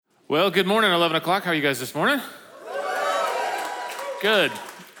Well, good morning, 11 o'clock. How are you guys this morning? Good.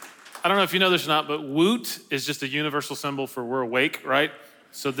 I don't know if you know this or not, but woot is just a universal symbol for we're awake, right?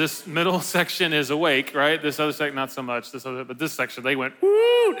 So this middle section is awake, right? This other section, not so much. But this section, they went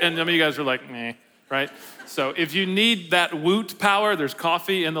woot, and some of you guys were like, meh, right? So if you need that woot power, there's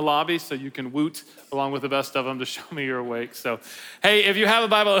coffee in the lobby, so you can woot along with the best of them to show me you're awake. So, hey, if you have a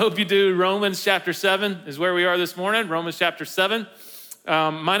Bible, I hope you do. Romans chapter 7 is where we are this morning. Romans chapter 7.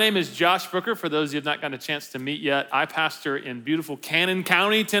 My name is Josh Brooker. For those of you who have not gotten a chance to meet yet, I pastor in beautiful Cannon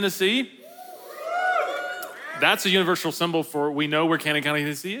County, Tennessee. That's a universal symbol for we know where Cannon County,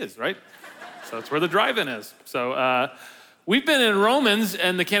 Tennessee is, right? So that's where the drive-in is. So we've been in Romans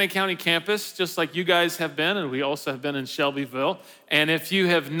and the Cannon County campus, just like you guys have been, and we also have been in Shelbyville. And if you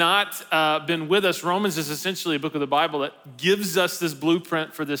have not been with us, Romans is essentially a book of the Bible that gives us this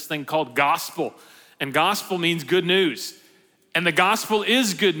blueprint for this thing called gospel. And gospel means good news. And the gospel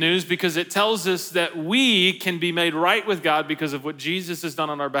is good news because it tells us that we can be made right with God because of what Jesus has done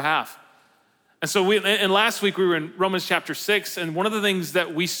on our behalf. And so last week we were in Romans chapter 6, and one of the things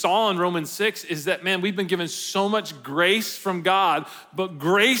that we saw in Romans 6 is that, man, we've been given so much grace from God, but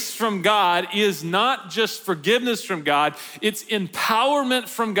grace from God is not just forgiveness from God, it's empowerment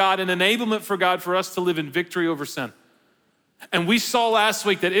from God and enablement for God for us to live in victory over sin. And we saw last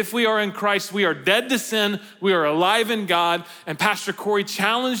week that if we are in Christ, we are dead to sin, we are alive in God. And Pastor Corey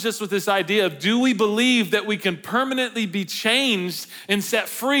challenged us with this idea of, do we believe that we can permanently be changed and set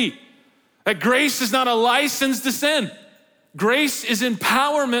free? That grace is not a license to sin. Grace is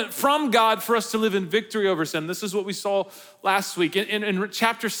empowerment from God for us to live in victory over sin. This is what we saw last week. In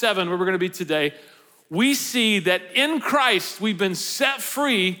chapter 7, where we're gonna be today, we see that in Christ, we've been set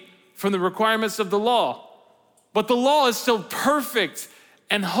free from the requirements of the law. But the law is still perfect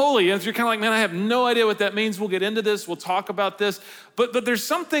and holy. And if you're kind of like, man, I have no idea what that means, we'll get into this, we'll talk about this. But there's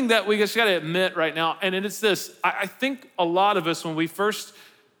something that we just gotta admit right now, and it's this. I think a lot of us, when we first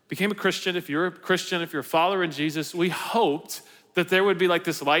became a Christian, if you're a Christian, if you're a follower in Jesus, we hoped that there would be like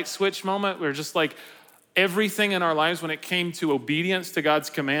this light switch moment where just like everything in our lives when it came to obedience to God's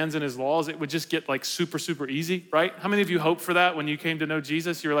commands and his laws, it would just get like super, super easy, right? How many of you hoped for that when you came to know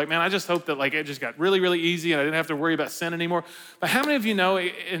Jesus? You were like, man, I just hope that like it just got really, really easy and I didn't have to worry about sin anymore. But how many of you know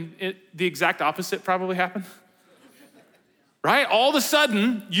the exact opposite probably happened? Right? All of a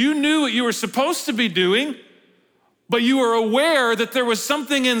sudden, you knew what you were supposed to be doing, but you were aware that there was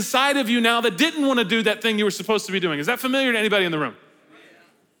something inside of you now that didn't want to do that thing you were supposed to be doing. Is that familiar to anybody in the room?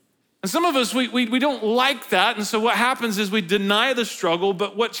 And some of us, we don't like that. And so what happens is we deny the struggle.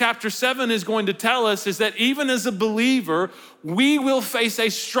 But what chapter 7 is going to tell us is that even as a believer, we will face a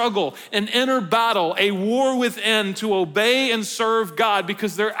struggle, an inner battle, a war within to obey and serve God,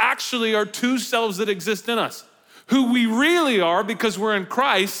 because there actually are two selves that exist in us. Who we really are because we're in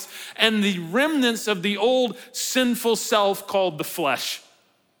Christ, and the remnants of the old sinful self called the flesh.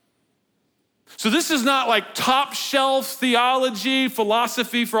 So this is not like top shelf theology,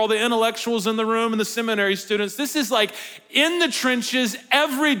 philosophy for all the intellectuals in the room and the seminary students. This is like in the trenches,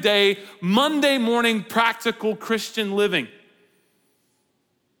 everyday, Monday morning, practical Christian living.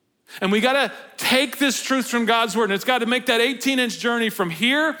 And we gotta take this truth from God's word, and it's gotta make that 18-inch journey from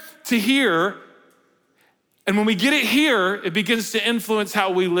here to here. And when we get it here, it begins to influence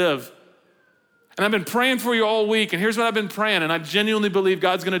how we live. And I've been praying for you all week, and here's what I've been praying, and I genuinely believe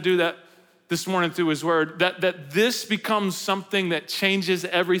God's gonna do that this morning through his word, that this becomes something that changes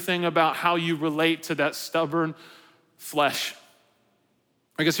everything about how you relate to that stubborn flesh.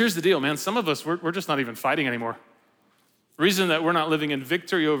 Because here's the deal, man. Some of us, we're just not even fighting anymore. The reason that we're not living in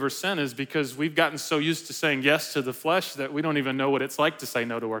victory over sin is because we've gotten so used to saying yes to the flesh that we don't even know what it's like to say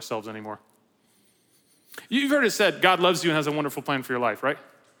no to ourselves anymore. You've heard it said, God loves you and has a wonderful plan for your life, right?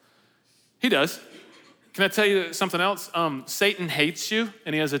 He does. Can I tell you something else? Satan hates you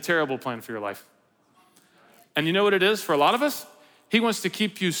and he has a terrible plan for your life. And you know what it is for a lot of us? He wants to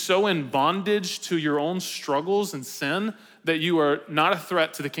keep you so in bondage to your own struggles and sin that you are not a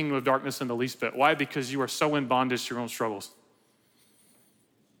threat to the kingdom of darkness in the least bit. Why? Because you are so in bondage to your own struggles.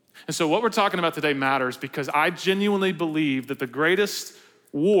 And so what we're talking about today matters because I genuinely believe that the greatest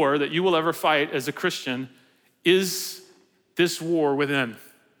war that you will ever fight as a Christian is this war within,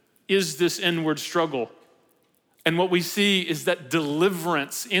 is this inward struggle. And what we see is that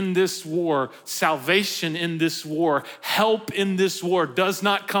deliverance in this war, salvation in this war, help in this war does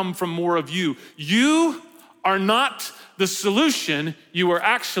not come from more of you. You are not the solution. You are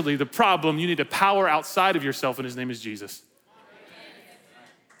actually the problem. You need a power outside of yourself, and his name is Jesus.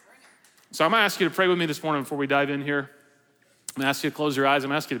 So I'm gonna ask you to pray with me this morning before we dive in here. I'm gonna ask you to close your eyes. I'm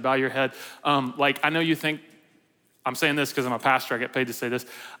gonna ask you to bow your head. I know you think I'm saying this because I'm a pastor, I get paid to say this.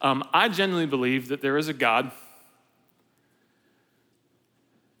 I genuinely believe that there is a God,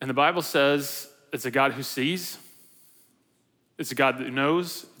 and the Bible says it's a God who sees, it's a God that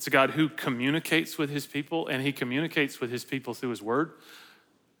knows, it's a God who communicates with his people, and he communicates with his people through his word.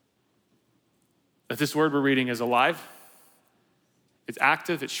 That this word we're reading is alive, it's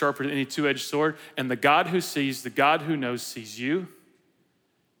active, it's sharper than any two-edged sword, and the God who sees, the God who knows sees you.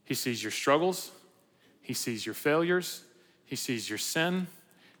 He sees your struggles, he sees your failures, he sees your sin,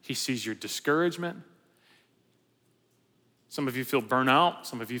 he sees your discouragement. Some of you feel burnt out,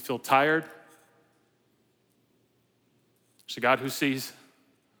 some of you feel tired. It's a God who sees.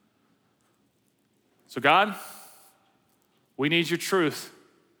 So God, we need your truth.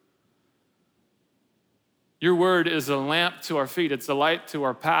 Your word is a lamp to our feet. It's a light to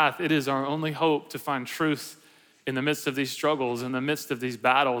our path. It is our only hope to find truth in the midst of these struggles, in the midst of these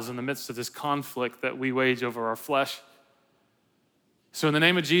battles, in the midst of this conflict that we wage over our flesh. So in the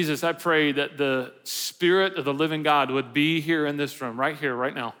name of Jesus, I pray that the Spirit of the living God would be here in this room, right here,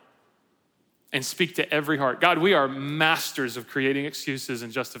 right now, and speak to every heart. God, we are masters of creating excuses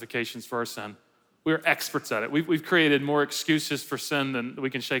and justifications for our sin. We are experts at it. We've created more excuses for sin than we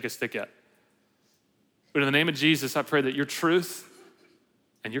can shake a stick at. But in the name of Jesus, I pray that your truth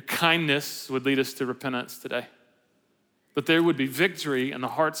and your kindness would lead us to repentance today. That there would be victory in the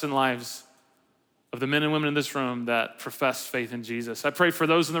hearts and lives of the men and women in this room that profess faith in Jesus. I pray for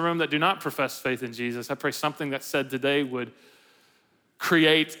those in the room that do not profess faith in Jesus. I pray something that's said today would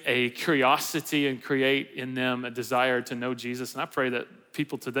create a curiosity and create in them a desire to know Jesus. And I pray that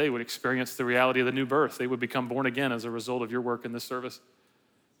people today would experience the reality of the new birth. They would become born again as a result of your work in this service.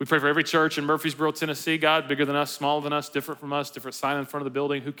 We pray for every church in Murfreesboro, Tennessee, God, bigger than us, smaller than us, different from us, different sign in front of the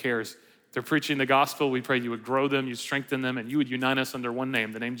building, who cares? They're preaching the gospel. We pray you would grow them, you'd strengthen them, and you would unite us under one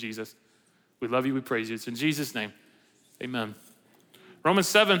name, the name Jesus. We love you, we praise you. It's in Jesus' name, amen. Romans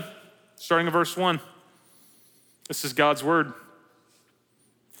 7, starting in verse 1. This is God's word.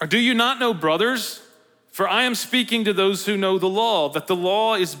 Or do you not know, brothers, for I am speaking to those who know the law, that the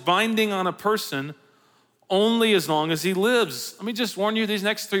law is binding on a person only as long as he lives. Let me just warn you, these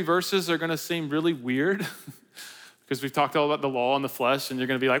next 3 verses are gonna seem really weird because we've talked all about the law and the flesh, and you're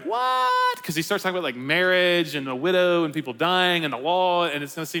gonna be like, what? Because he starts talking about like marriage and a widow and people dying and the law, and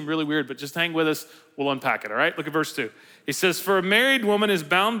it's gonna seem really weird, but just hang with us, we'll unpack it, all right? Look at verse 2. He says, for a married woman is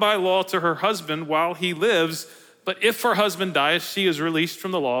bound by law to her husband while he lives, but if her husband dies, she is released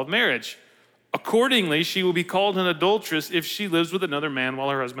from the law of marriage. Accordingly, she will be called an adulteress if she lives with another man while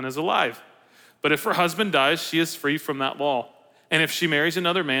her husband is alive. But if her husband dies, she is free from that law. And if she marries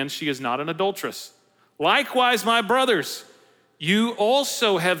another man, she is not an adulteress. Likewise, my brothers, you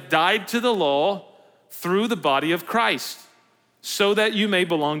also have died to the law through the body of Christ, so that you may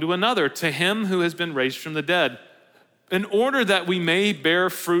belong to another, to him who has been raised from the dead, in order that we may bear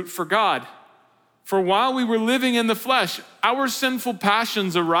fruit for God. For while we were living in the flesh, our sinful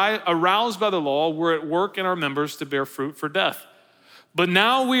passions aroused by the law were at work in our members to bear fruit for death. But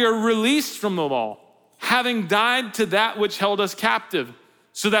now we are released from the law, having died to that which held us captive,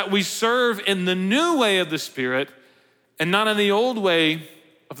 so that we serve in the new way of the Spirit and not in the old way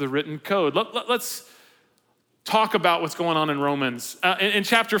of the written code. Let's talk about what's going on in Romans. In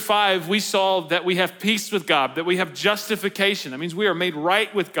chapter 5, we saw that we have peace with God, that we have justification. That means we are made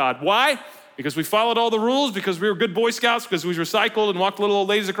right with God. Why? Because we followed all the rules, because we were good Boy Scouts, because we recycled and walked little old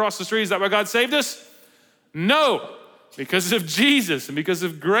ladies across the street. Is that why God saved us? No. Because of Jesus and because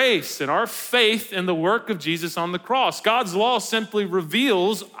of grace and our faith in the work of Jesus on the cross. God's law simply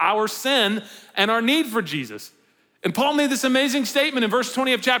reveals our sin and our need for Jesus. And Paul made this amazing statement in verse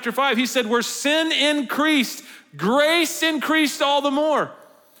 20 of chapter 5. He said, where sin increased, grace increased all the more.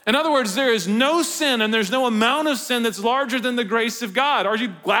 In other words, there is no sin and there's no amount of sin that's larger than the grace of God. Are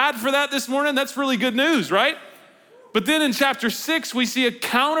you glad for that this morning? That's really good news, right? But then in chapter 6, we see a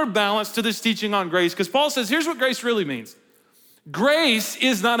counterbalance to this teaching on grace, because Paul says, here's what grace really means. Grace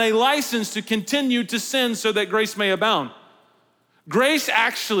is not a license to continue to sin so that grace may abound. Grace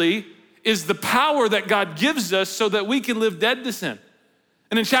actually is the power that God gives us so that we can live dead to sin.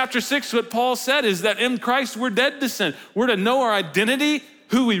 And in chapter 6, what Paul said is that in Christ, we're dead to sin. We're to know our identity,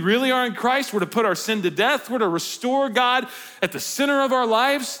 who we really are in Christ. We're to put our sin to death. We're to restore God at the center of our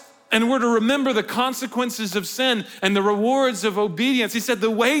lives. And we're to remember the consequences of sin and the rewards of obedience. He said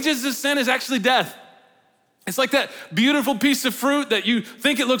the wages of sin is actually death. It's like that beautiful piece of fruit that you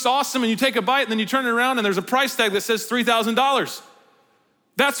think it looks awesome and you take a bite and then you turn it around and there's a price tag that says $3,000.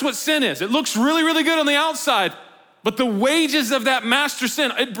 That's what sin is. It looks really, really good on the outside, but the wages of that master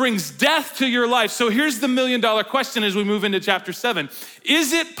sin, it brings death to your life. So here's the $1 million question as we move into chapter 7.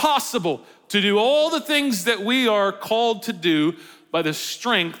 Is it possible to do all the things that we are called to do by the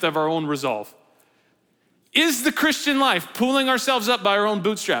strength of our own resolve. Is the Christian life pulling ourselves up by our own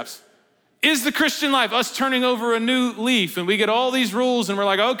bootstraps? Is the Christian life us turning over a new leaf and we get all these rules and we're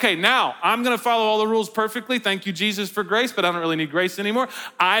like, okay, now I'm gonna follow all the rules perfectly. Thank you, Jesus, for grace, but I don't really need grace anymore.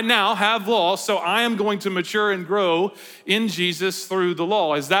 I now have law, so I am going to mature and grow in Jesus through the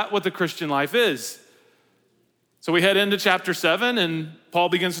law. Is that what the Christian life is? So we head into chapter 7 and Paul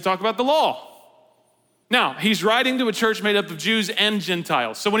begins to talk about the law. Now, he's writing to a church made up of Jews and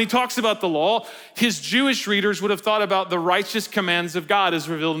Gentiles. So when he talks about the law, his Jewish readers would have thought about the righteous commands of God as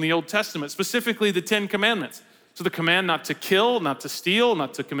revealed in the Old Testament, specifically the 10 commandments. So the command not to kill, not to steal,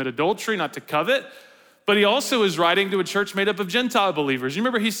 not to commit adultery, not to covet. But he also is writing to a church made up of Gentile believers. You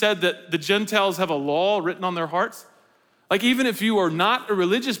remember he said that the Gentiles have a law written on their hearts? Like even if you are not a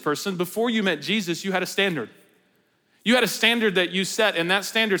religious person, before you met Jesus, you had a standard. You had a standard that you set, and that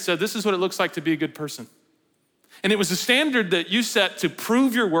standard said, this is what it looks like to be a good person. And it was a standard that you set to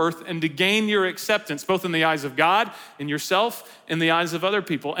prove your worth and to gain your acceptance, both in the eyes of God, in yourself, in the eyes of other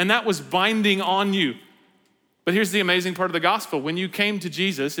people. And that was binding on you. But here's the amazing part of the gospel. When you came to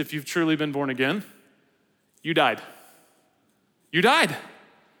Jesus, if you've truly been born again, you died. You died.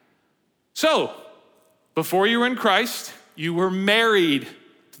 So, before you were in Christ, you were married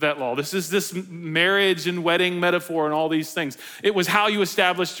to that law. This is this marriage and wedding metaphor and all these things. It was how you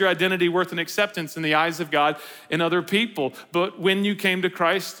established your identity, worth, and acceptance in the eyes of God and other people. But when you came to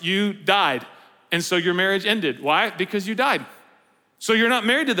Christ, you died. And so your marriage ended. Why? Because you died. So you're not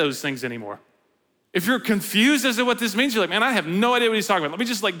married to those things anymore. If you're confused as to what this means, you're like, man, I have no idea what he's talking about. Let me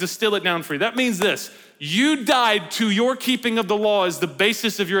just distill it down for you. That means this: you died to your keeping of the law as the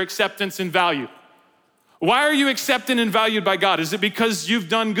basis of your acceptance and value. Why are you accepted and valued by God? Is it because you've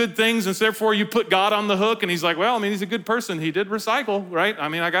done good things and so therefore you put God on the hook and he's like, well, I mean, he's a good person. He did recycle, right? I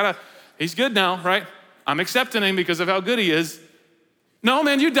mean, he's good now, right? I'm accepting him because of how good he is. No,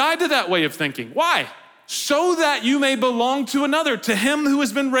 man, you died to that way of thinking. Why? So that you may belong to another, to him who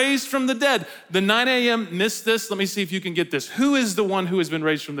has been raised from the dead. The 9 a.m. missed this. Let me see if you can get this. Who is the one who has been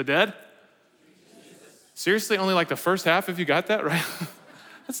raised from the dead? Seriously, only like the first half if you got that, right?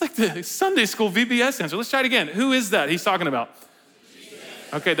 That's like the Sunday school VBS answer. Let's try it again. Who is that he's talking about?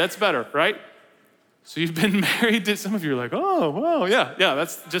 Okay, that's better, right? So you've been married to, some of you are like, oh, wow, yeah,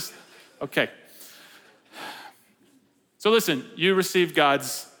 that's just, okay. So listen, you received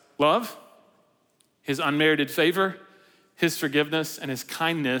God's love, his unmerited favor, his forgiveness, and his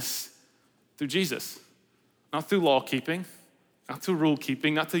kindness through Jesus. Not through law keeping, not through rule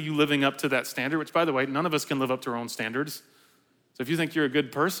keeping, not through you living up to that standard, which by the way, none of us can live up to our own standards. So if you think you're a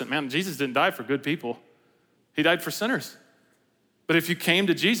good person, man, Jesus didn't die for good people. He died for sinners. But if you came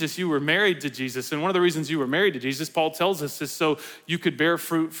to Jesus, you were married to Jesus. And one of the reasons you were married to Jesus, Paul tells us, is so you could bear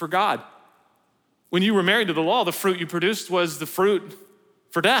fruit for God. When you were married to the law, the fruit you produced was the fruit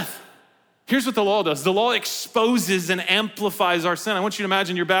for death. Here's what the law does. The law exposes and amplifies our sin. I want you to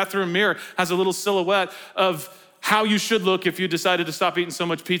imagine your bathroom mirror has a little silhouette of how you should look if you decided to stop eating so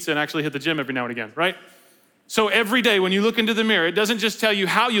much pizza and actually hit the gym every now and again, right? So every day when you look into the mirror, it doesn't just tell you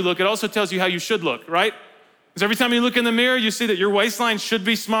how you look, it also tells you how you should look, right? Because every time you look in the mirror, you see that your waistline should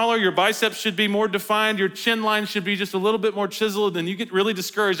be smaller, your biceps should be more defined, your chin line should be just a little bit more chiseled, and you get really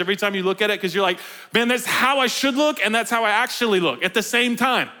discouraged every time you look at it because you're like, man, that's how I should look and that's how I actually look at the same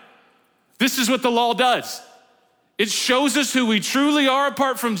time. This is what the law does. It shows us who we truly are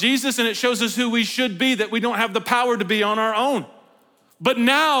apart from Jesus, and it shows us who we should be that we don't have the power to be on our own. But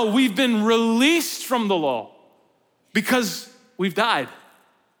now we've been released from the law because we've died.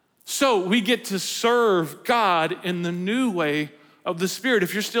 So we get to serve God in the new way of the Spirit.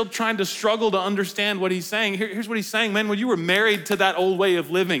 If you're still trying to struggle to understand what he's saying, here's what he's saying, man. When you were married to that old way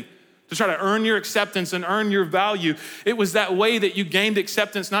of living, to try to earn your acceptance and earn your value, it was that way that you gained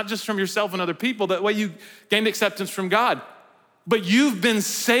acceptance, not just from yourself and other people, that way you gained acceptance from God. But you've been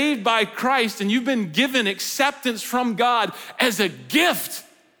saved by Christ and you've been given acceptance from God as a gift,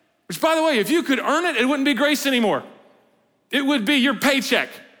 which by the way, if you could earn it, it wouldn't be grace anymore. It would be your paycheck.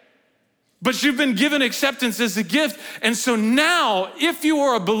 But you've been given acceptance as a gift. And so now, if you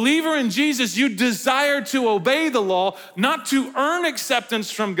are a believer in Jesus, you desire to obey the law, not to earn acceptance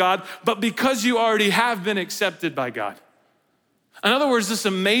from God, but because you already have been accepted by God. In other words, this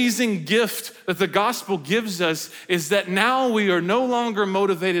amazing gift that the gospel gives us is that now we are no longer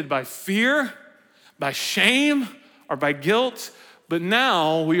motivated by fear, by shame, or by guilt, but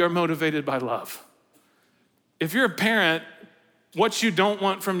now we are motivated by love. If you're a parent, what you don't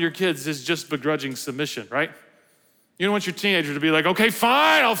want from your kids is just begrudging submission, right? You don't want your teenager to be like, okay,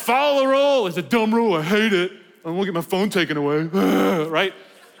 fine, I'll follow the rule. It's a dumb rule, I hate it. I won't get my phone taken away, right?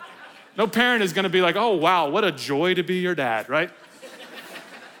 No parent is gonna be like, oh, wow, what a joy to be your dad, right?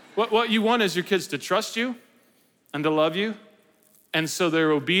 What you want is your kids to trust you and to love you. And so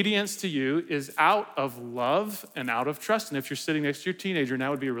their obedience to you is out of love and out of trust. And if you're sitting next to your teenager, now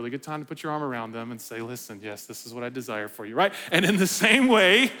would be a really good time to put your arm around them and say, listen, yes, this is what I desire for you, right? And in the same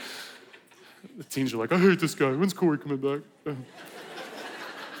way, the teens are like, I hate this guy. When's Corey coming back?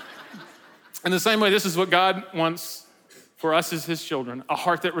 In the same way, this is what God wants for us as his children, a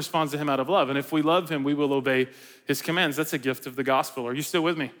heart that responds to him out of love. And if we love him, we will obey his commands. That's a gift of the gospel. Are you still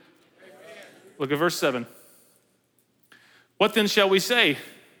with me? Amen. Look at verse 7. What then shall we say?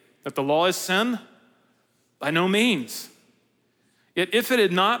 That the law is sin? By no means. Yet if it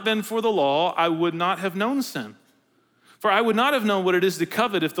had not been for the law, I would not have known sin. For I would not have known what it is to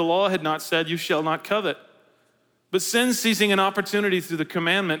covet if the law had not said, you shall not covet. But sin, seizing an opportunity through the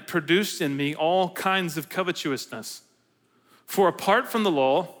commandment, produced in me all kinds of covetousness. For apart from the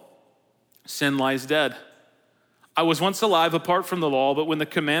law, sin lies dead. I was once alive apart from the law, but when the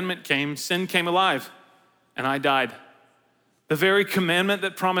commandment came, sin came alive, and I died. The very commandment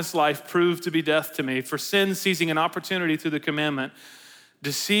that promised life proved to be death to me, for sin, seizing an opportunity through the commandment,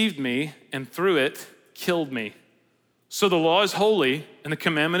 deceived me, and through it, killed me. So the law is holy, and the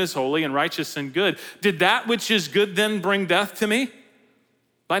commandment is holy, and righteous and good. Did that which is good then bring death to me?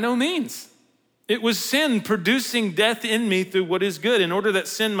 By no means. It was sin producing death in me through what is good, in order that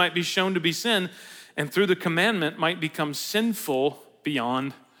sin might be shown to be sin, and through the commandment might become sinful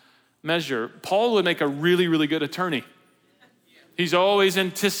beyond measure. Paul would make a really, really good attorney. He's always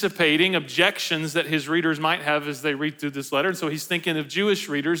anticipating objections that his readers might have as they read through this letter. And so he's thinking of Jewish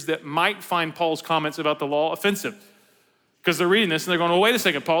readers that might find Paul's comments about the law offensive. Because they're reading this and they're going, well, wait a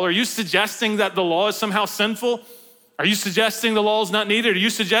second, Paul, are you suggesting that the law is somehow sinful? Are you suggesting the law is not needed? Are you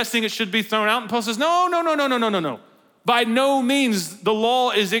suggesting it should be thrown out? And Paul says, no. By no means. The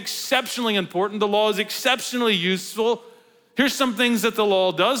law is exceptionally important. The law is exceptionally useful. Here's some things that the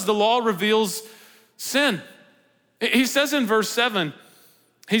law does. The law reveals sin. He says in verse 7,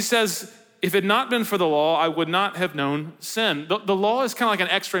 he says, if it had not been for the law, I would not have known sin. The law is kind of like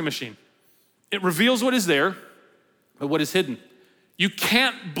an x-ray machine. It reveals what is there, but what is hidden. You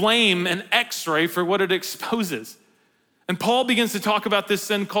can't blame an x-ray for what it exposes. And Paul begins to talk about this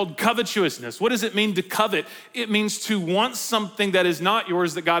sin called covetousness. What does it mean to covet? It means to want something that is not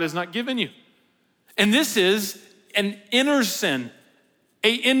yours, that God has not given you. And this is an inner sin,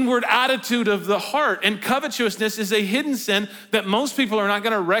 an inward attitude of the heart. And covetousness is a hidden sin that most people are not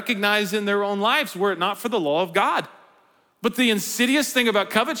going to recognize in their own lives were it not for the law of God. But the insidious thing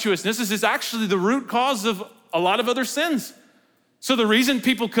about covetousness is it's actually the root cause of a lot of other sins. So the reason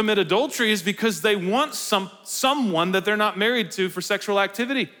people commit adultery is because they want someone that they're not married to for sexual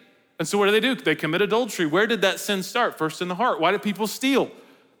activity. And so what do? They commit adultery. Where did that sin start? First in the heart. Why do people steal?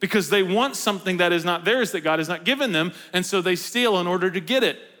 Because they want something that is not theirs, that God has not given them, and so they steal in order to get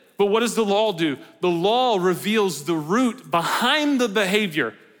it. But what does the law do? The law reveals the root behind the behavior.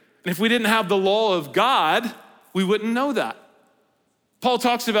 And if we didn't have the law of God, we wouldn't know that. Paul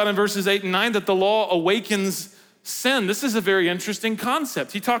talks about in verses 8 and 9 that the law awakens sin. This is a very interesting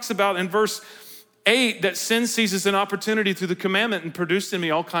concept. He talks about in verse 8 that sin seizes an opportunity through the commandment and produced in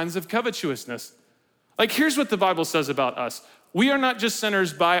me all kinds of covetousness. Like, here's what the Bible says about us. We are not just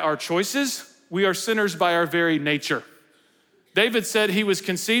sinners by our choices, we are sinners by our very nature. David said he was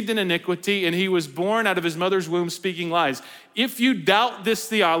conceived in iniquity and he was born out of his mother's womb speaking lies. If you doubt this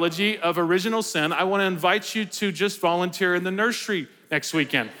theology of original sin, I want to invite you to just volunteer in the nursery next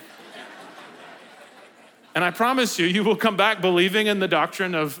weekend. And I promise you, you will come back believing in the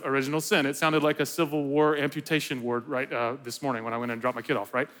doctrine of original sin. It sounded like a Civil War amputation word this morning when I went and dropped my kid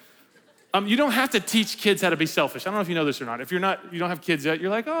off, right? You don't have to teach kids how to be selfish. I don't know if you know this or not. If you don't have kids yet, you're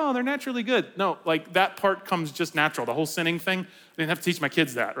like, oh, they're naturally good. No, like that part comes just natural. The whole sinning thing, I didn't have to teach my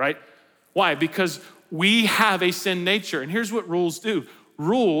kids that, right? Why? Because we have a sin nature. And here's what rules do.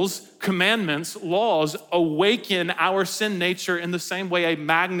 Rules, commandments, laws awaken our sin nature in the same way a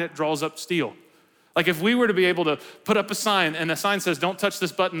magnet draws up steel. Like if we were to be able to put up a sign and the sign says, don't touch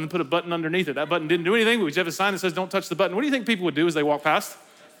this button, and put a button underneath it. That button didn't do anything, but we have a sign that says, don't touch the button. What do you think people would do as they walk past?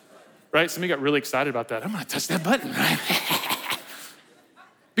 Right? Somebody got really excited about that. I'm gonna touch that button, right?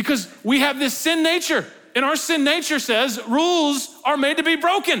 Because we have this sin nature. And our sin nature says rules are made to be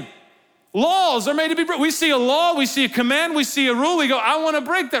broken. Laws are made to be broken. We see a law, we see a command, we see a rule, we go, I wanna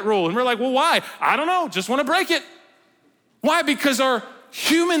break that rule. And we're like, well, why? I don't know, just wanna break it. Why? Because our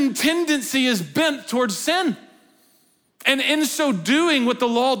human tendency is bent towards sin. And in so doing, what the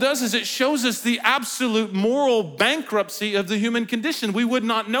law does is it shows us the absolute moral bankruptcy of the human condition. We would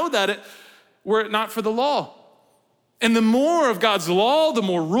not know that were it not for the law. And the more of God's law, the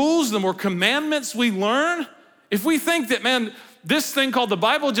more rules, the more commandments we learn, if we think that, man, this thing called the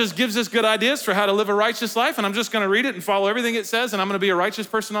Bible just gives us good ideas for how to live a righteous life, and I'm just gonna read it and follow everything it says, and I'm gonna be a righteous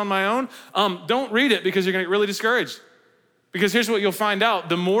person on my own, don't read it because you're gonna get really discouraged. Because here's what you'll find out.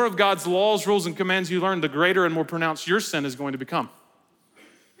 The more of God's laws, rules, and commands you learn, the greater and more pronounced your sin is going to become.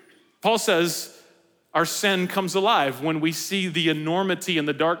 Paul says our sin comes alive when we see the enormity and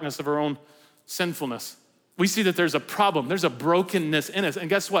the darkness of our own sinfulness. We see that there's a problem, there's a brokenness in us. And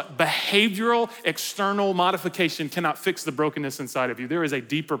guess what? Behavioral, external modification cannot fix the brokenness inside of you. There is a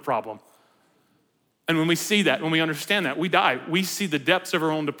deeper problem. And when we see that, when we understand that, we die. We see the depths of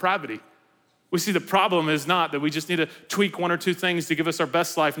our own depravity. We see the problem is not that we just need to tweak one or two things to give us our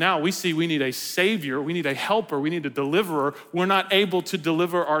best life now. We see we need a savior, we need a helper, we need a deliverer. We're not able to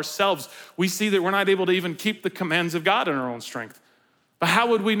deliver ourselves. We see that we're not able to even keep the commands of God in our own strength. But how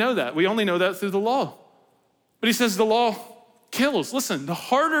would we know that? We only know that through the law. But he says the law kills. Listen, the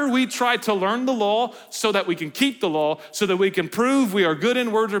harder we try to learn the law so that we can keep the law, so that we can prove we are good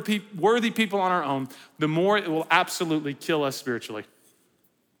and worthy people on our own, the more it will absolutely kill us spiritually.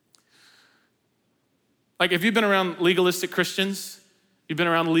 Like if you've been around legalistic Christians, you've been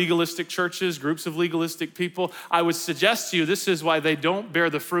around legalistic churches, groups of legalistic people, I would suggest to you this is why they don't bear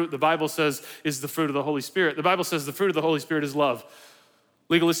the fruit the Bible says is the fruit of the Holy Spirit. The Bible says the fruit of the Holy Spirit is love.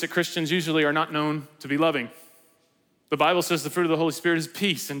 Legalistic Christians usually are not known to be loving. The Bible says the fruit of the Holy Spirit is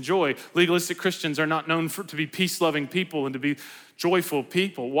peace and joy. Legalistic Christians are not known to be peace-loving people and to be joyful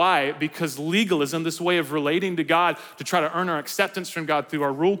people. Why? Because legalism, this way of relating to God to try to earn our acceptance from God through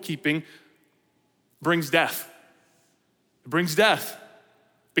our rule keeping, brings death. It brings death.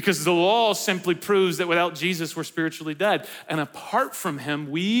 Because the law simply proves that without Jesus, we're spiritually dead. And apart from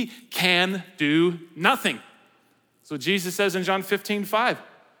him, we can do nothing. That's what Jesus says in John 15:5.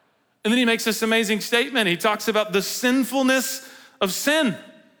 And then he makes this amazing statement. He talks about the sinfulness of sin,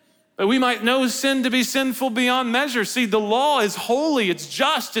 that we might know sin to be sinful beyond measure. See, the law is holy, it's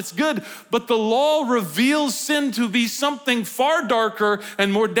just, it's good, but the law reveals sin to be something far darker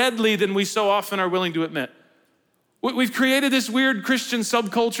and more deadly than we so often are willing to admit. We've created this weird Christian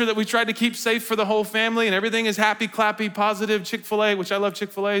subculture that we tried to keep safe for the whole family, and everything is happy, clappy, positive, Chick-fil-A, which I love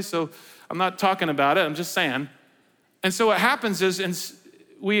Chick-fil-A, so I'm not talking about it, I'm just saying. And so what happens is,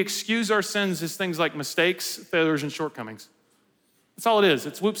 we excuse our sins as things like mistakes, failures, and shortcomings. That's all it is.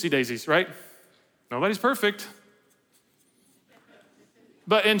 It's whoopsie daisies, right? Nobody's perfect.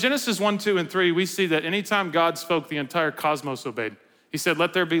 But in Genesis 1, 2, and 3, we see that anytime God spoke, the entire cosmos obeyed. He said,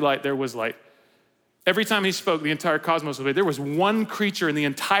 let there be light, there was light. Every time he spoke, the entire cosmos obeyed. There was one creature in the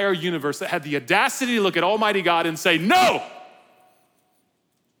entire universe that had the audacity to look at Almighty God and say, no,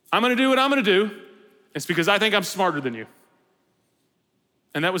 I'm gonna do what I'm gonna do. It's because I think I'm smarter than you.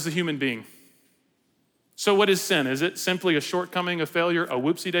 And that was the human being. So what is sin? Is it simply a shortcoming, a failure, a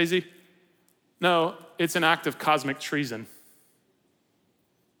whoopsie daisy? No, it's an act of cosmic treason.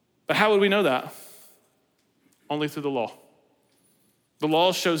 But how would we know that? Only through the law. The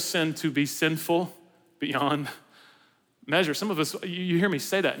law shows sin to be sinful beyond measure. Some of us, you hear me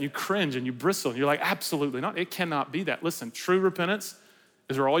say that and you cringe and you bristle and you're like, absolutely not. It cannot be that. Listen, true repentance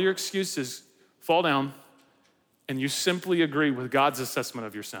is where all your excuses fall down and you simply agree with God's assessment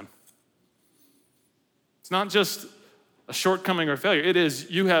of your sin. It's not just a shortcoming or failure. It is,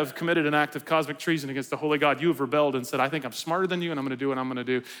 you have committed an act of cosmic treason against the holy God. You have rebelled and said, I think I'm smarter than you and I'm gonna do what I'm gonna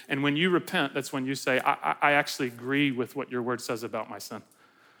do. And when you repent, that's when you say, I actually agree with what your word says about my sin.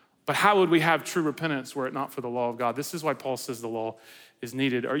 But how would we have true repentance were it not for the law of God? This is why Paul says the law is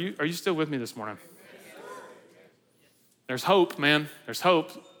needed. Are you still with me this morning? There's hope, man. There's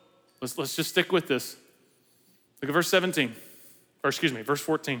hope. Let's just stick with this. Look at verse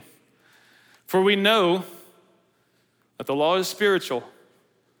 14. For we know that the law is spiritual,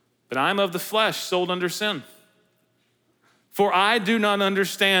 but I'm of the flesh, sold under sin. For I do not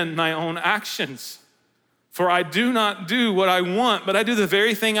understand my own actions. For I do not do what I want, but I do the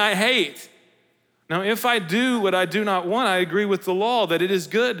very thing I hate. Now, if I do what I do not want, I agree with the law that it is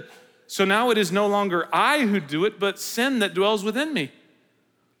good. So now it is no longer I who do it, but sin that dwells within me.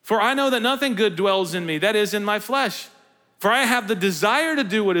 For I know that nothing good dwells in me, that is in my flesh. For I have the desire to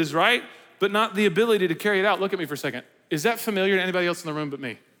do what is right, but not the ability to carry it out. Look at me for a second. Is that familiar to anybody else in the room but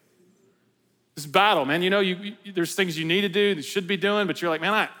me? This battle, man. You know, there's things you need to do, that you should be doing, but you're like,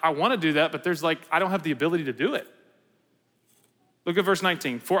 man, I want to do that, but there's like, I don't have the ability to do it. Look at verse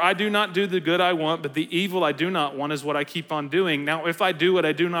 19. For I do not do the good I want, but the evil I do not want is what I keep on doing. Now, if I do what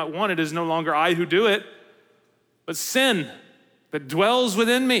I do not want, it is no longer I who do it, but sin that dwells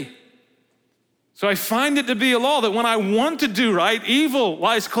within me. So I find it to be a law that when I want to do right, evil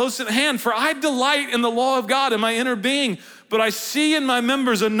lies close at hand. For I delight in the law of God in my inner being, but I see in my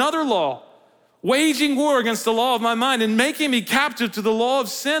members another law, waging war against the law of my mind and making me captive to the law of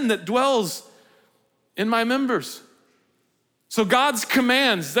sin that dwells in my members. So God's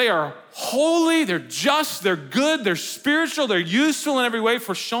commands, they are holy, they're just, they're good, they're spiritual, they're useful in every way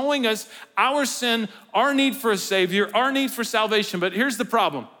for showing us our sin, our need for a Savior, our need for salvation. But here's the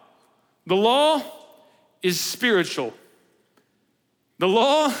problem. The law is spiritual. The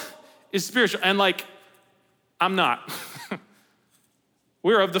law is spiritual. And I'm not.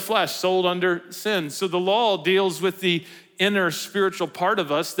 We're of the flesh, sold under sin. So the law deals with the inner spiritual part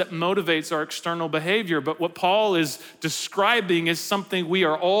of us that motivates our external behavior. But what Paul is describing is something we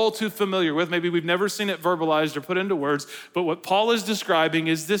are all too familiar with. Maybe we've never seen it verbalized or put into words, but what Paul is describing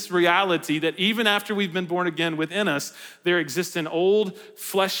is this reality that even after we've been born again within us, there exists an old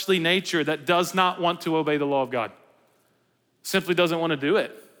fleshly nature that does not want to obey the law of God. Simply doesn't want to do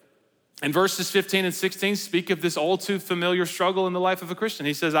it. And verses 15 and 16 speak of this all too familiar struggle in the life of a Christian.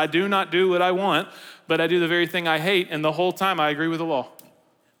 He says, I do not do what I want, but I do the very thing I hate, and the whole time I agree with the law.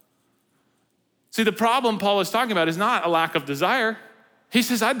 See, the problem Paul is talking about is not a lack of desire. He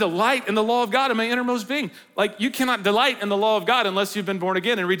says, I delight in the law of God in my innermost being. You cannot delight in the law of God unless you've been born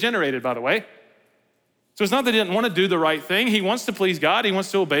again and regenerated, by the way. So it's not that he didn't want to do the right thing. He wants to please God. He wants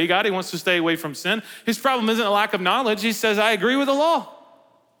to obey God. He wants to stay away from sin. His problem isn't a lack of knowledge. He says, I agree with the law.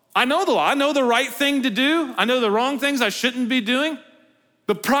 I know the law. I know the right thing to do. I know the wrong things I shouldn't be doing.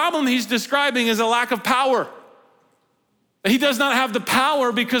 The problem he's describing is a lack of power. He does not have the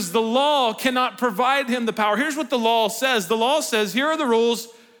power because the law cannot provide him the power. Here's what the law says. The law says, here are the rules.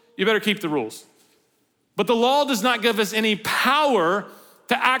 You better keep the rules. But the law does not give us any power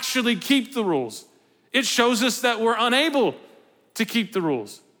to actually keep the rules. It shows us that we're unable to keep the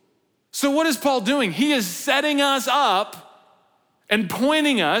rules. So what is Paul doing? He is setting us up and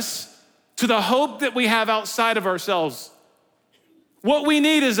pointing us to the hope that we have outside of ourselves. What we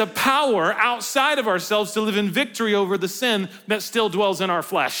need is a power outside of ourselves to live in victory over the sin that still dwells in our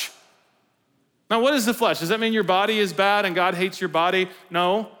flesh. Now, what is the flesh? Does that mean your body is bad and God hates your body?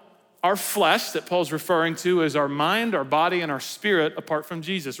 No. Our flesh that Paul's referring to is our mind, our body, and our spirit apart from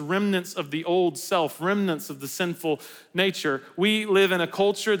Jesus. Remnants of the old self, remnants of the sinful nature. We live in a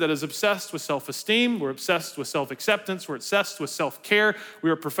culture that is obsessed with self-esteem. We're obsessed with self-acceptance. We're obsessed with self-care.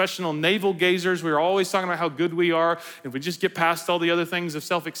 We are professional navel gazers. We are always talking about how good we are. If we just get past all the other things of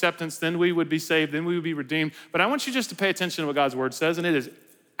self-acceptance, then we would be saved, then we would be redeemed. But I want you just to pay attention to what God's word says, and it is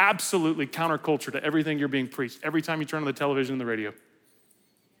absolutely counterculture to everything you're being preached every time you turn on the television and the radio.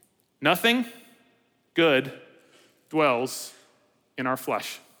 Nothing good dwells in our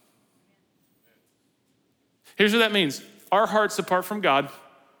flesh. Here's what that means. Our hearts apart from God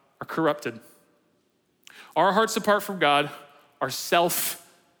are corrupted. Our hearts apart from God are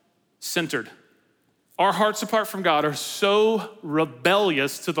self-centered. Our hearts apart from God are so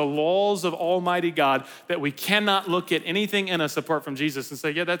rebellious to the laws of Almighty God that we cannot look at anything in us apart from Jesus and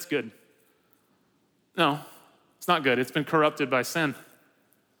say, yeah, that's good. No, it's not good. It's been corrupted by sin.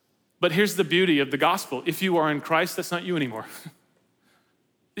 But here's the beauty of the gospel. If you are in Christ, that's not you anymore.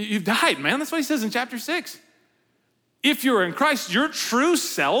 You've died, man. That's what he says in chapter 6. If you're in Christ, your true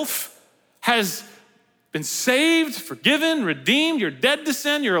self has been saved, forgiven, redeemed. You're dead to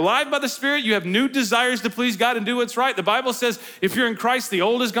sin. You're alive by the Spirit. You have new desires to please God and do what's right. The Bible says if you're in Christ, the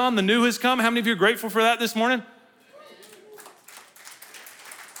old is gone, the new has come. How many of you are grateful for that this morning?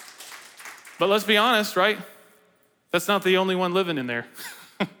 But let's be honest, right? That's not the only one living in there.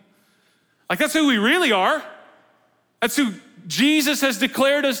 That's who we really are. That's who Jesus has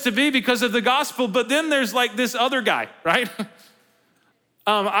declared us to be because of the gospel. But then there's this other guy, right?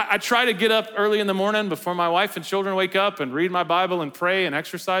 I try to get up early in the morning before my wife and children wake up and read my Bible and pray and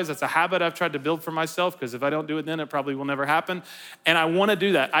exercise. That's a habit I've tried to build for myself because if I don't do it then, it probably will never happen. And I want to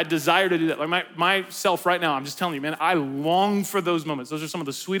do that. I desire to do that. Myself right now, I'm just telling you, man, I long for those moments. Those are some of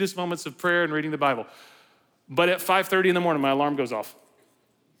the sweetest moments of prayer and reading the Bible. But at 5:30 in the morning, my alarm goes off.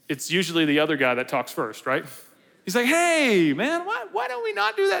 It's usually the other guy that talks first, right? He's like, hey, man, why don't we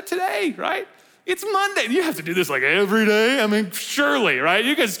not do that today, right? It's Monday. You have to do this every day? I mean, surely, right?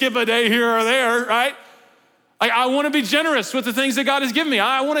 You can skip a day here or there, right? I want to be generous with the things that God has given me.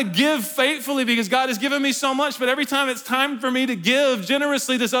 I want to give faithfully because God has given me so much, but every time it's time for me to give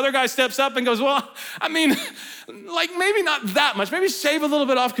generously, this other guy steps up and goes, well, I mean, maybe not that much. Maybe shave a little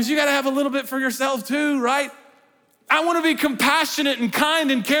bit off because you got to have a little bit for yourself too, right? I want to be compassionate and kind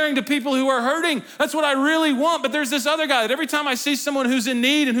and caring to people who are hurting. That's what I really want. But there's this other guy that every time I see someone who's in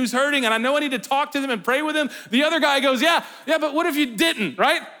need and who's hurting and I know I need to talk to them and pray with them, the other guy goes, yeah, but what if you didn't,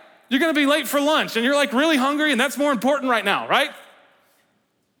 right? You're gonna be late for lunch and you're like really hungry and that's more important right now, right?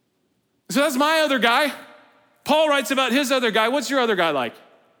 So that's my other guy. Paul writes about his other guy. What's your other guy like?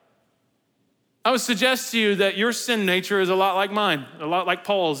 I would suggest to you that your sin nature is a lot like mine, a lot like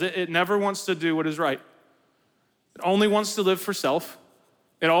Paul's. It never wants to do what is right. It only wants to live for self.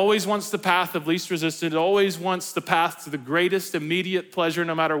 It always wants the path of least resistance. It always wants the path to the greatest immediate pleasure,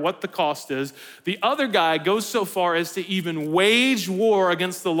 no matter what the cost is. The other guy goes so far as to even wage war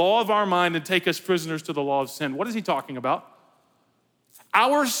against the law of our mind and take us prisoners to the law of sin. What is he talking about?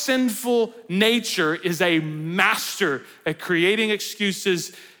 Our sinful nature is a master at creating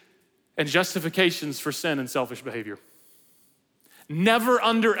excuses and justifications for sin and selfish behavior. Never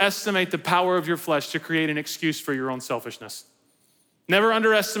underestimate the power of your flesh to create an excuse for your own selfishness. Never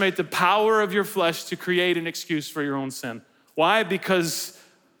underestimate the power of your flesh to create an excuse for your own sin. Why? Because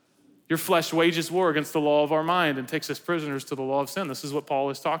your flesh wages war against the law of our mind and takes us prisoners to the law of sin. This is what Paul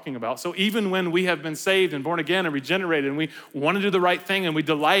is talking about. So even when we have been saved and born again and regenerated and we want to do the right thing and we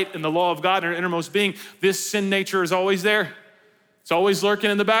delight in the law of God in our innermost being, this sin nature is always there. It's always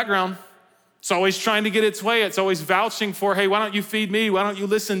lurking in the background. It's always trying to get its way. It's always vouching for, hey, why don't you feed me? Why don't you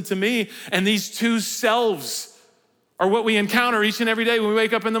listen to me? And these two selves are what we encounter each and every day when we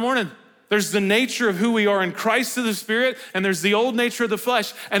wake up in the morning. There's the nature of who we are in Christ of the Spirit, and there's the old nature of the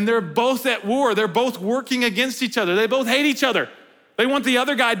flesh, and they're both at war. They're both working against each other. They both hate each other. They want the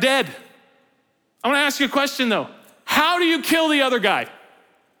other guy dead. I want to ask you a question though. How do you kill the other guy?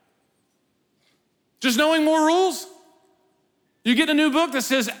 Just knowing more rules? You get a new book that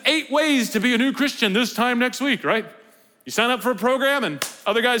says 8 ways to be a new Christian this time next week, right? You sign up for a program and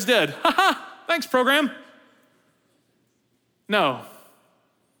other guy's dead. Ha ha, thanks program. No.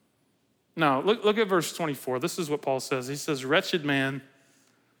 Look at verse 24. This is what Paul says. He says, wretched man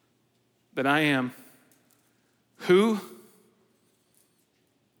that I am. Who?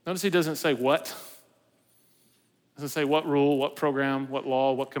 Notice he doesn't say what. Doesn't say what rule, what program, what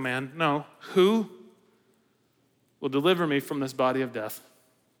law, what command. No. Who will deliver me from this body of death?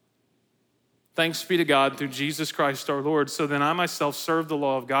 Thanks be to God through Jesus Christ our Lord. So then I myself serve the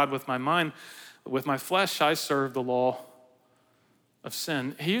law of God with my mind. With my flesh I serve the law of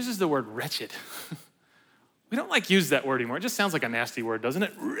sin. He uses the word wretched. We don't use that word anymore. It just sounds like a nasty word, doesn't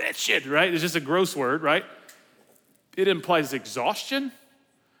it? Wretched, right? It's just a gross word, right? It implies exhaustion,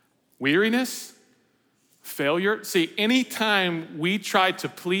 weariness, failure. See, anytime we try to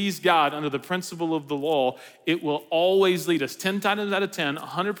please God under the principle of the law, it will always lead us 10 times out of 10,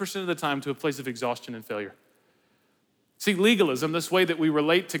 100% of the time to a place of exhaustion and failure. See, legalism, this way that we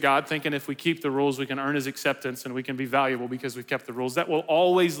relate to God, thinking if we keep the rules, we can earn his acceptance and we can be valuable because we've kept the rules, that will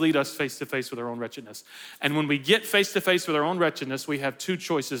always lead us face to face with our own wretchedness. And when we get face to face with our own wretchedness, we have 2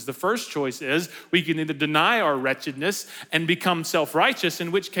 choices. The first choice is we can either deny our wretchedness and become self-righteous,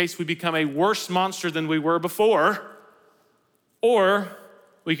 in which case we become a worse monster than we were before, or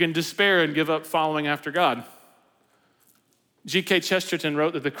we can despair and give up following after God. G.K. Chesterton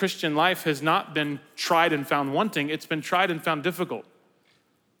wrote that the Christian life has not been tried and found wanting, it's been tried and found difficult.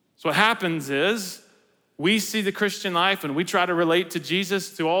 So what happens is we see the Christian life and we try to relate to Jesus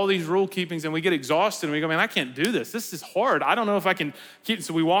through all these rule keepings and we get exhausted and we go, man, I can't do this. This is hard. I don't know if I can keep it.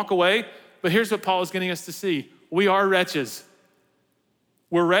 So we walk away. But here's what Paul is getting us to see. We are wretches.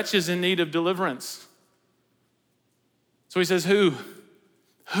 We're wretches in need of deliverance. So he says, who?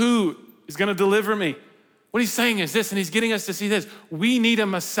 Who is going to deliver me? What he's saying is this, and he's getting us to see this. We need a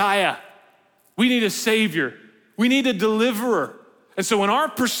Messiah. We need a Savior. We need a deliverer. And so when our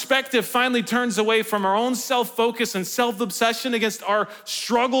perspective finally turns away from our own self-focus and self-obsession against our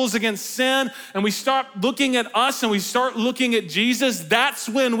struggles against sin, and we start looking at us and we start looking at Jesus, that's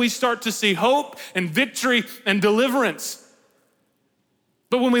when we start to see hope and victory and deliverance.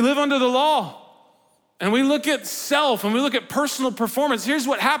 But when we live under the law, and we look at self and we look at personal performance, here's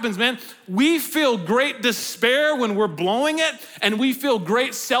what happens, man. We feel great despair when we're blowing it, and we feel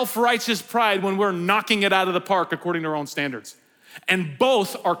great self-righteous pride when we're knocking it out of the park according to our own standards. And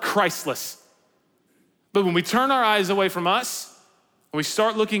both are Christless. But when we turn our eyes away from us and we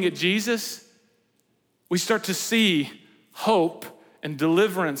start looking at Jesus, we start to see hope and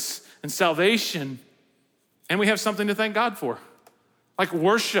deliverance and salvation, and we have something to thank God for. Like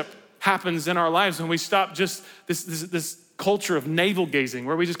worship happens in our lives when we stop just this culture of navel gazing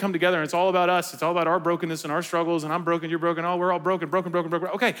where we just come together and it's all about us. It's all about our brokenness and our struggles, and I'm broken, you're broken. Oh, we're all broken.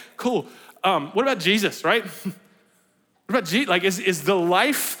 Okay, cool. What about Jesus, right? What about Jesus? Like, is the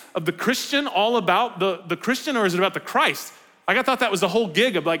life of the Christian all about the Christian, or is it about the Christ? Like, I thought that was the whole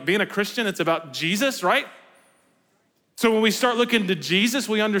gig of like being a Christian. It's about Jesus, right? So when we start looking to Jesus,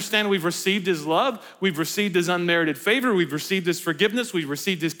 we understand we've received his love, we've received his unmerited favor, we've received his forgiveness, we've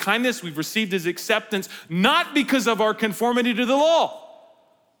received his kindness, we've received his acceptance, not because of our conformity to the law,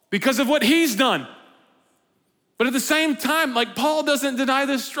 because of what he's done. But at the same time, like Paul doesn't deny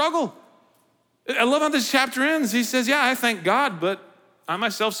this struggle. I love how this chapter ends. He says, yeah, I thank God, but I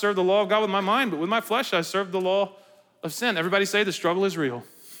myself serve the law of God with my mind, but with my flesh, I serve the law of sin. Everybody say the struggle is real.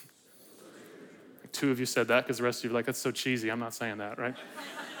 Two of you said that because the rest of you are like, that's so cheesy. I'm not saying that, right?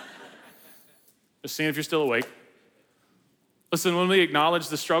 Just seeing if you're still awake. Listen, when we acknowledge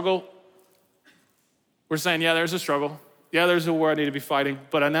the struggle, we're saying, yeah, there's a struggle. Yeah, there's a war I need to be fighting,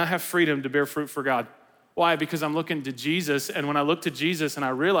 but I now have freedom to bear fruit for God. Why? Because I'm looking to Jesus, and when I look to Jesus and I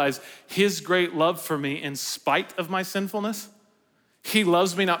realize his great love for me in spite of my sinfulness, he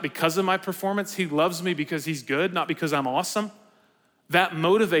loves me not because of my performance, he loves me because he's good, not because I'm awesome. That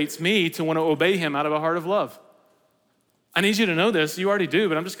motivates me to want to obey him out of a heart of love. I need you to know this, you already do,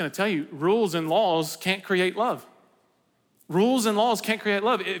 but I'm just gonna tell you, rules and laws can't create love. Rules and laws can't create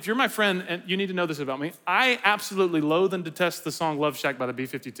love. If you're my friend, and you need to know this about me, I absolutely loathe and detest the song Love Shack by the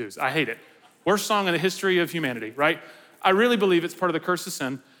B-52s. I hate it. Worst song in the history of humanity, right? I really believe it's part of the curse of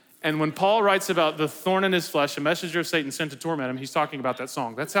sin. And when Paul writes about the thorn in his flesh, a messenger of Satan sent to torment him, he's talking about that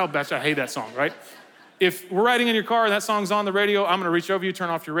song. That's how much I hate that song, right? If we're riding in your car and that song's on the radio, I'm gonna reach over you, turn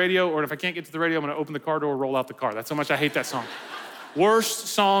off your radio, or if I can't get to the radio, I'm gonna open the car door, roll out the car. That's how much I hate that song. Worst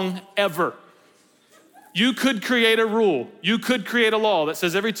song ever. You could create a rule. You could create a law that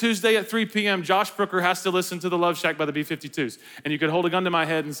says every Tuesday at 3 p.m., Josh Brooker has to listen to the Love Shack by the B-52s. And you could hold a gun to my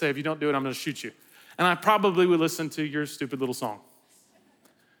head and say, if you don't do it, I'm gonna shoot you. And I probably would listen to your stupid little song.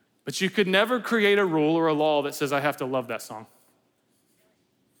 But you could never create a rule or a law that says I have to love that song.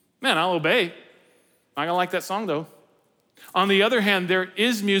 Man, I'll obey. I'm not gonna like that song though. On the other hand, there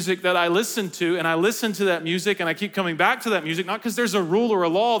is music that I listen to, and I listen to that music and I keep coming back to that music, not because there's a rule or a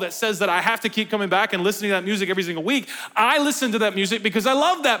law that says that I have to keep coming back and listening to that music every single week. I listen to that music because I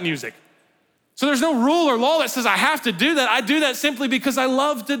love that music. So there's no rule or law that says I have to do that. I do that simply because I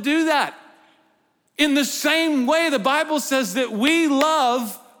love to do that. In the same way, the Bible says that we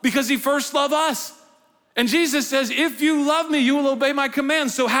love because he first loved us. And Jesus says, if you love me, you will obey my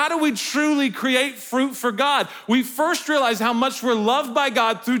commands. So how do we truly create fruit for God? We first realize how much we're loved by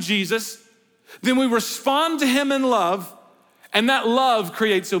God through Jesus. Then we respond to him in love, and that love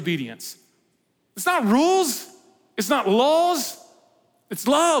creates obedience. It's not rules. It's not laws. It's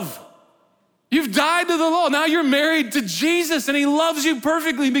love. You've died to the law. Now you're married to Jesus, and he loves you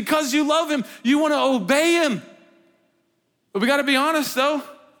perfectly. Because you love him, you want to obey him. But we got to be honest, though.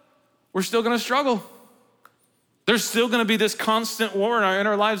 We're still going to struggle. There's still gonna be this constant war in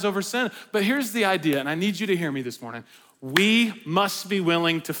our lives over sin. But here's the idea, and I need you to hear me this morning. We must be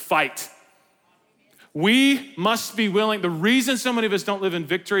willing to fight. We must be willing. The reason so many of us don't live in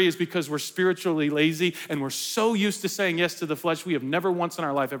victory is because we're spiritually lazy and we're so used to saying yes to the flesh, we have never once in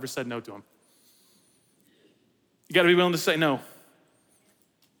our life ever said no to him. You gotta be willing to say no.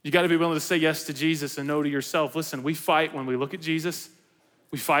 You gotta be willing to say yes to Jesus and no to yourself. Listen, we fight when we look at Jesus.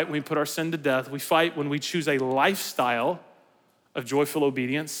 We fight when we put our sin to death. We fight when we choose a lifestyle of joyful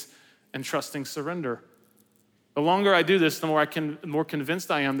obedience and trusting surrender. The longer I do this, the more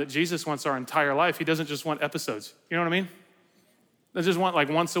convinced I am that Jesus wants our entire life. He doesn't just want episodes. You know what I mean? He doesn't just want like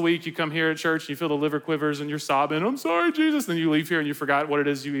once a week you come here at church and you feel the liver quivers and you're sobbing, I'm sorry, Jesus. Then you leave here and you forgot what it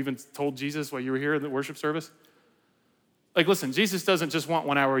is you even told Jesus while you were here in the worship service. Like, listen, Jesus doesn't just want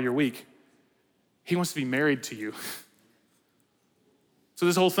 1 hour of your week. He wants to be married to you. So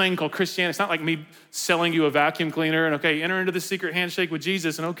this whole thing called Christianity, it's not like me selling you a vacuum cleaner and okay, enter into the secret handshake with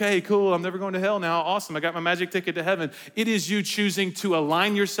Jesus and okay, cool, I'm never going to hell now, awesome, I got my magic ticket to heaven. It is you choosing to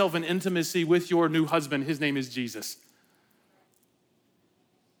align yourself in intimacy with your new husband. His name is Jesus.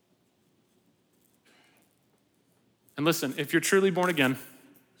 And listen, if you're truly born again,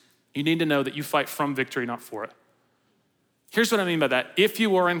 you need to know that you fight from victory, not for it. Here's what I mean by that. If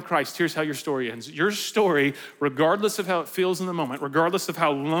you are in Christ, here's how your story ends. Your story, regardless of how it feels in the moment, regardless of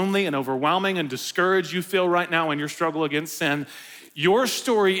how lonely and overwhelming and discouraged you feel right now in your struggle against sin, your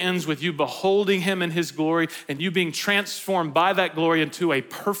story ends with you beholding him in his glory and you being transformed by that glory into a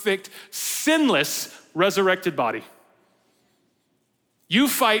perfect, sinless, resurrected body. You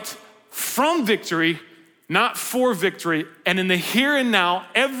fight from victory, not for victory. And in the here and now,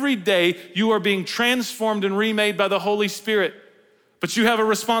 every day, you are being transformed and remade by the Holy Spirit. But you have a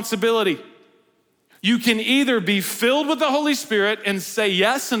responsibility. You can either be filled with the Holy Spirit and say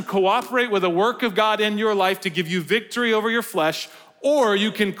yes and cooperate with the work of God in your life to give you victory over your flesh, or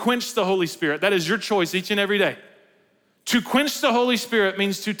you can quench the Holy Spirit. That is your choice each and every day. To quench the Holy Spirit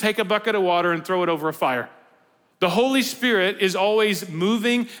means to take a bucket of water and throw it over a fire. The Holy Spirit is always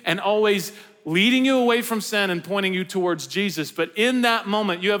moving and always leading you away from sin and pointing you towards Jesus. But in that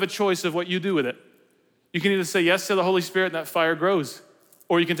moment, you have a choice of what you do with it. You can either say yes to the Holy Spirit and that fire grows,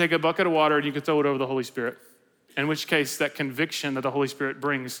 or you can take a bucket of water and you can throw it over the Holy Spirit. In which case, that conviction that the Holy Spirit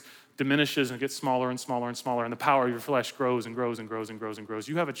brings diminishes and gets smaller and smaller and smaller, and the power of your flesh grows and grows and grows and grows and grows.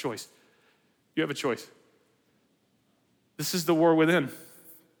 You have a choice. You have a choice. This is the war within.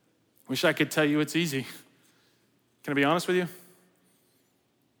 Wish I could tell you it's easy. Can I be honest with you?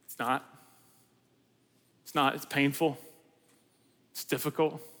 It's not. It's not. It's painful. It's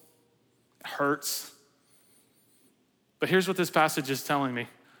difficult. It hurts. But here's what this passage is telling me.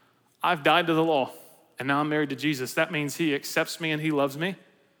 I've died to the law, and now I'm married to Jesus. That means he accepts me and he loves me,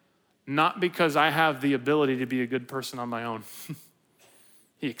 not because I have the ability to be a good person on my own.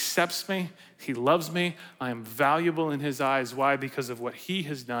 He accepts me. He loves me. I am valuable in his eyes. Why? Because of what he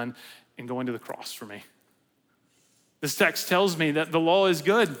has done in going to the cross for me. This text tells me that the law is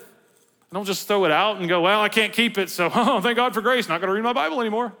good. I don't just throw it out and go, well, I can't keep it, so thank God for grace. Not going to read my Bible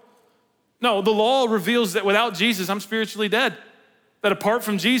anymore. No, the law reveals that without Jesus, I'm spiritually dead. That apart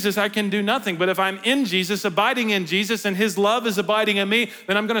from Jesus, I can do nothing. But if I'm in Jesus, abiding in Jesus, and his love is abiding in me,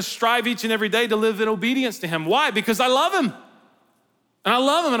 then I'm going to strive each and every day to live in obedience to him. Why? Because I love him. And I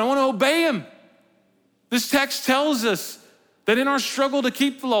love him and I want to obey him. This text tells us that in our struggle to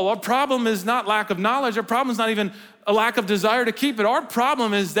keep the law, our problem is not lack of knowledge. Our problem is not even a lack of desire to keep it. Our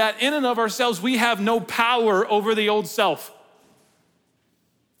problem is that in and of ourselves, we have no power over the old self.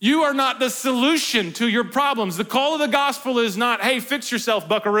 You are not the solution to your problems. The call of the gospel is not, hey, fix yourself,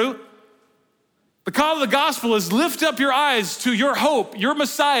 buckaroo. The call of the gospel is lift up your eyes to your hope, your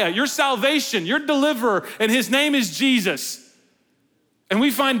Messiah, your salvation, your deliverer, and his name is Jesus. And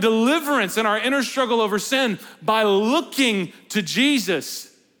we find deliverance in our inner struggle over sin by looking to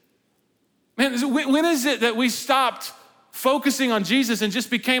Jesus. Man, when is it that we stopped focusing on Jesus and just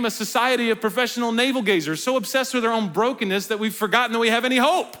became a society of professional navel gazers, so obsessed with our own brokenness that we've forgotten that we have any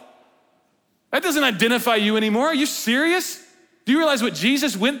hope? That doesn't identify you anymore. Are you serious? Do you realize what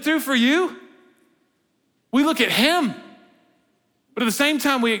Jesus went through for you? We look at him. But at the same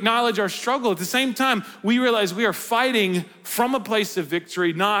time, we acknowledge our struggle. At the same time, we realize we are fighting from a place of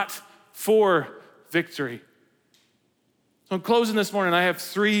victory, not for victory. So in closing this morning, I have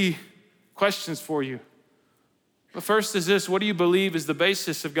 3 questions for you. The first is this: what do you believe is the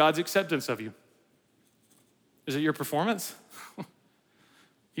basis of God's acceptance of you? Is it your performance?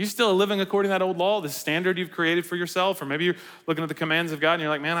 You still living according to that old law, the standard you've created for yourself? Or maybe you're looking at the commands of God and you're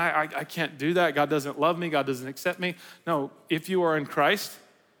like, man, I can't do that. God doesn't love me. God doesn't accept me. No, if you are in Christ,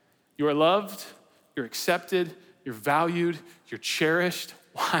 you are loved, you're accepted, you're valued, you're cherished.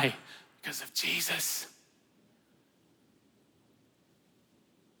 Why? Because of Jesus.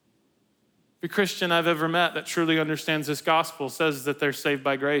 Every Christian I've ever met that truly understands this gospel says that they're saved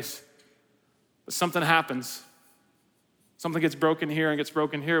by grace. But something happens. Something gets broken here and gets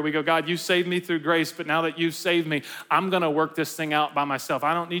broken here. We go, God, you saved me through grace, but now that you've saved me, I'm gonna work this thing out by myself.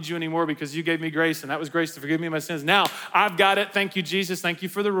 I don't need you anymore because you gave me grace, and that was grace to forgive me my sins. Now, I've got it. Thank you, Jesus. Thank you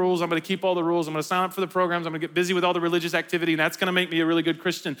for the rules. I'm gonna keep all the rules. I'm gonna sign up for the programs. I'm gonna get busy with all the religious activity, and that's gonna make me a really good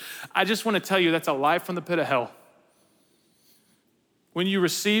Christian. I just wanna tell you that's a lie from the pit of hell. When you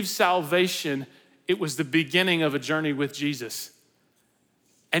receive salvation, it was the beginning of a journey with Jesus.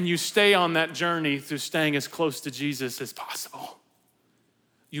 And you stay on that journey through staying as close to Jesus as possible.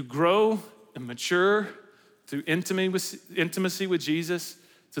 You grow and mature through intimacy with Jesus,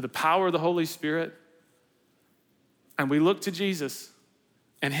 through the power of the Holy Spirit. And we look to Jesus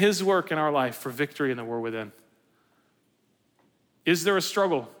and his work in our life for victory in the war within. Is there a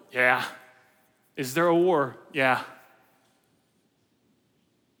struggle? Yeah. Is there a war? Yeah.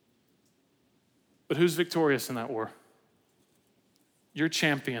 But who's victorious in that war? Your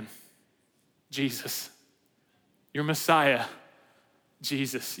champion, Jesus. Your Messiah,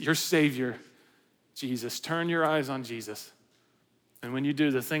 Jesus. Your Savior, Jesus. Turn your eyes on Jesus. And when you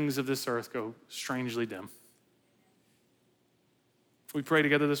do, the things of this earth go strangely dim. We pray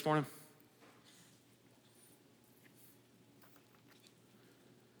together this morning.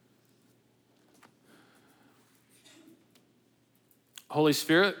 Holy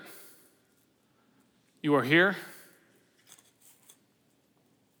Spirit, you are here.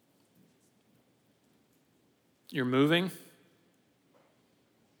 You're moving.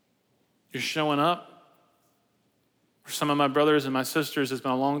 You're showing up. For some of my brothers and my sisters, it's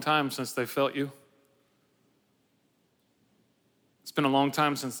been a long time since they felt you. It's been a long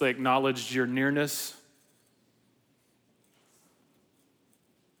time since they acknowledged your nearness.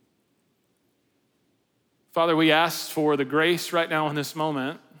 Father, we ask for the grace right now in this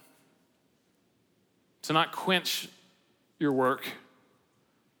moment to not quench your work,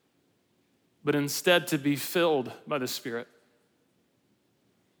 but instead to be filled by the Spirit.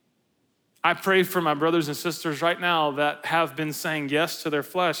 I pray for my brothers and sisters right now that have been saying yes to their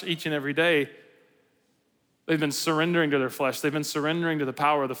flesh each and every day. They've been surrendering to their flesh. They've been surrendering to the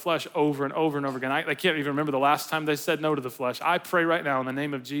power of the flesh over and over and over again. I can't even remember the last time they said no to the flesh. I pray right now in the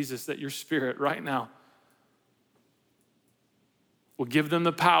name of Jesus that your Spirit right now will give them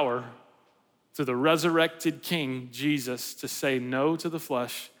the power through the resurrected King Jesus to say no to the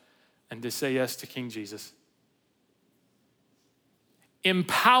flesh and to say yes to King Jesus.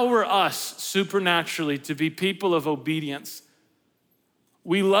 Empower us supernaturally to be people of obedience.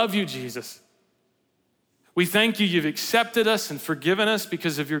 We love you, Jesus. We thank you, you've accepted us and forgiven us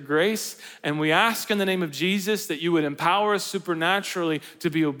because of your grace. And we ask in the name of Jesus that you would empower us supernaturally to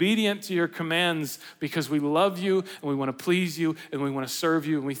be obedient to your commands because we love you and we want to please you and we want to serve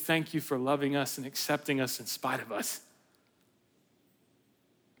you. And we thank you for loving us and accepting us in spite of us.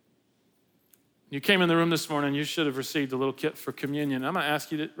 You came in the room this morning, you should have received a little kit for communion. I'm going to ask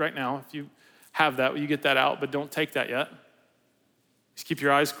you right now, if you have that, will you get that out, but don't take that yet. Just keep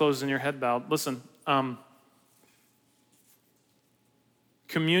your eyes closed and your head bowed. Listen,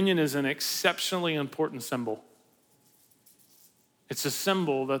 communion is an exceptionally important symbol. It's a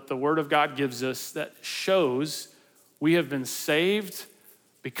symbol that the Word of God gives us that shows we have been saved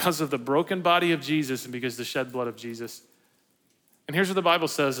because of the broken body of Jesus and because of the shed blood of Jesus. And here's what the Bible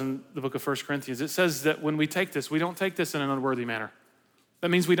says in the book of 1 Corinthians. It says that when we take this, we don't take this in an unworthy manner. That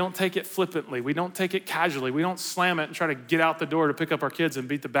means we don't take it flippantly. We don't take it casually. We don't slam it and try to get out the door to pick up our kids and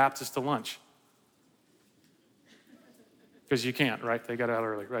beat the Baptist to lunch. Because you can't, right? They got out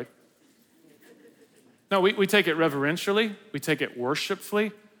early, right? No, we take it reverentially. We take it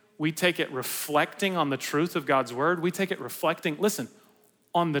worshipfully. We take it reflecting on the truth of God's word. We take it reflecting, listen,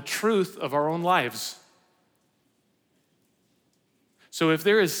 on the truth of our own lives. So if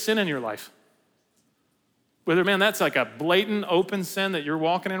there is sin in your life, whether, man, that's like a blatant open sin that you're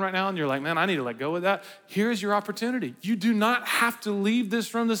walking in right now and you're like, man, I need to let go of that. Here's your opportunity. You do not have to leave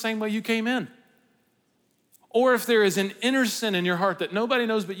this room the same way you came in. Or if there is an inner sin in your heart that nobody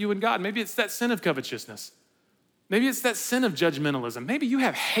knows but you and God, maybe it's that sin of covetousness. Maybe it's that sin of judgmentalism. Maybe you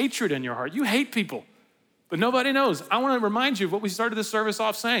have hatred in your heart. You hate people, but nobody knows. I want to remind you of what we started the service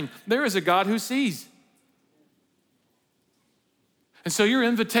off saying. There is a God who sees. And so your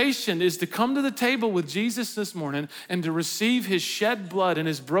invitation is to come to the table with Jesus this morning and to receive his shed blood and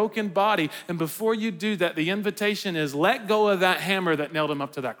his broken body. And before you do that, the invitation is let go of that hammer that nailed him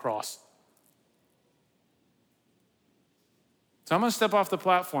up to that cross. So I'm going to step off the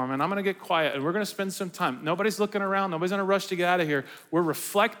platform and I'm going to get quiet and we're going to spend some time. Nobody's looking around. Nobody's in a rush to get out of here. We're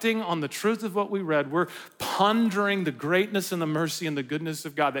reflecting on the truth of what we read. We're pondering the greatness and the mercy and the goodness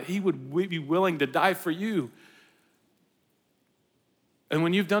of God, that he would be willing to die for you. And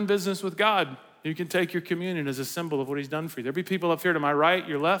when you've done business with God, you can take your communion as a symbol of what he's done for you. There'll be people up here to my right,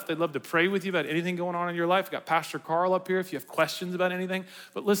 your left. They'd love to pray with you about anything going on in your life. We've got Pastor Carl up here if you have questions about anything.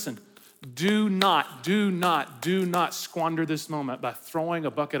 But listen, do not squander this moment by throwing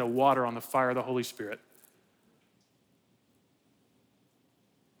a bucket of water on the fire of the Holy Spirit.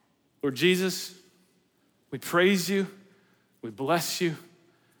 Lord Jesus, we praise you. We bless you.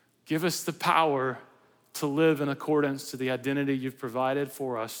 Give us the power to live in accordance to the identity you've provided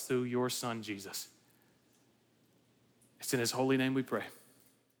for us through your Son, Jesus. It's in his holy name we pray.